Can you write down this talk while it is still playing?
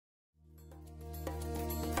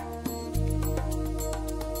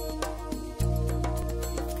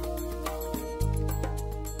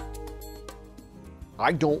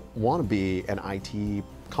I don't want to be an IT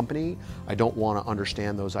company. I don't want to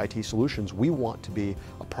understand those IT solutions. We want to be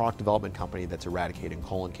a product development company that's eradicating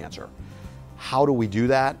colon cancer. How do we do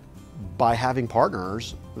that? By having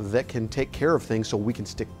partners that can take care of things so we can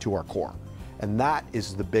stick to our core. And that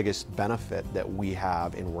is the biggest benefit that we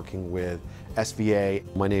have in working with SVA.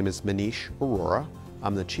 My name is Manish Arora.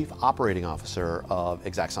 I'm the Chief Operating Officer of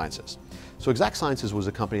Exact Sciences. So Exact Sciences was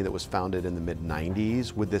a company that was founded in the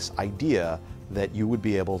mid-90s with this idea that you would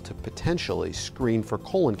be able to potentially screen for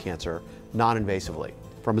colon cancer non-invasively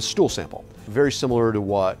from a stool sample. Very similar to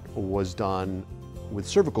what was done with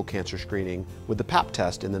cervical cancer screening with the Pap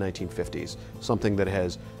test in the 1950s, something that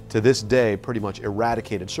has to this day pretty much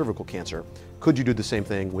eradicated cervical cancer. Could you do the same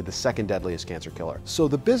thing with the second deadliest cancer killer? So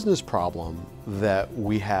the business problem that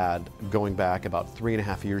we had going back about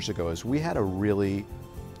 3.5 years ago is we had a really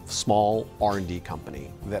small R&D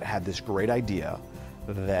company that had this great idea,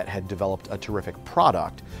 that had developed a terrific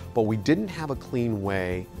product, but we didn't have a clean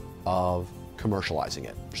way of commercializing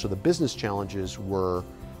it. So the business challenges were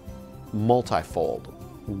multifold.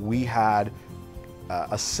 We had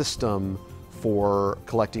a system for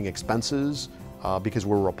collecting expenses because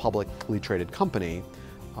we're a publicly traded company,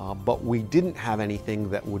 but we didn't have anything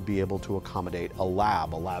that would be able to accommodate a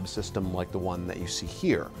lab system like the one that you see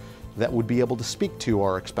here, that would be able to speak to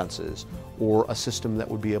our expenses, or a system that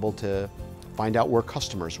would be able to find out where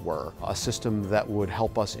customers were, a system that would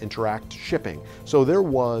help us interact shipping. So there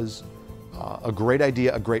was a great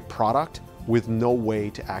idea, a great product, with no way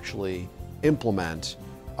to actually implement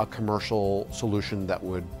a commercial solution that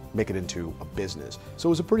would make it into a business. So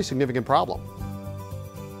it was a pretty significant problem.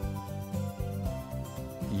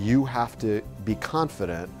 You have to be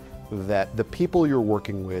confident that the people you're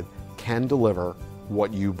working with can deliver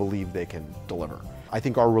what you believe they can deliver. I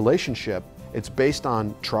think our relationship, it's based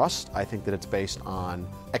on trust. I think that it's based on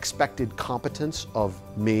expected competence of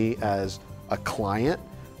me as a client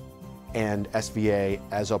and SVA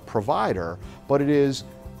as a provider, but it is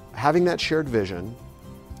having that shared vision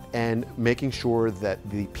and making sure that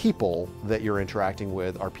the people that you're interacting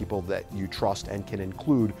with are people that you trust and can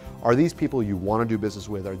include. Are these people you want to do business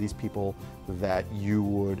with? Are these people that you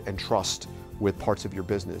would entrust with parts of your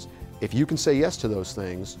business? If you can say yes to those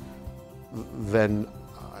things, then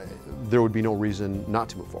there would be no reason not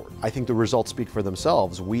to move forward. I think the results speak for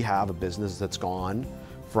themselves. We have a business that's gone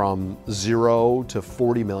from 0 to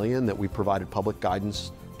 40 million, that we provided public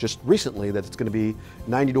guidance just recently that it's going to be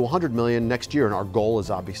 90 to 100 million next year, and our goal is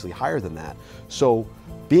obviously higher than that. So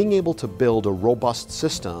being able to build a robust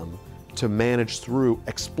system to manage through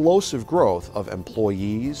explosive growth of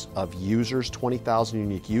employees, of users, 20,000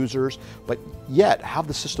 unique users, but yet have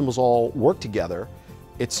the systems all work together,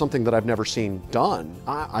 it's something that I've never seen done.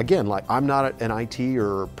 Again, like, I'm not an IT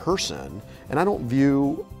or person, and I don't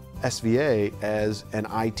view SVA as an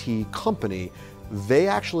IT company. They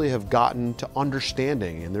actually have gotten to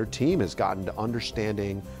understanding, and their team has gotten to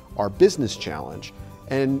understanding our business challenge,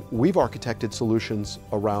 and we've architected solutions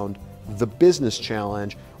around the business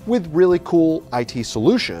challenge with really cool IT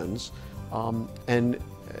solutions, and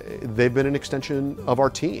they've been an extension of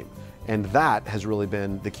our team, and that has really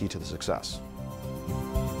been the key to the success.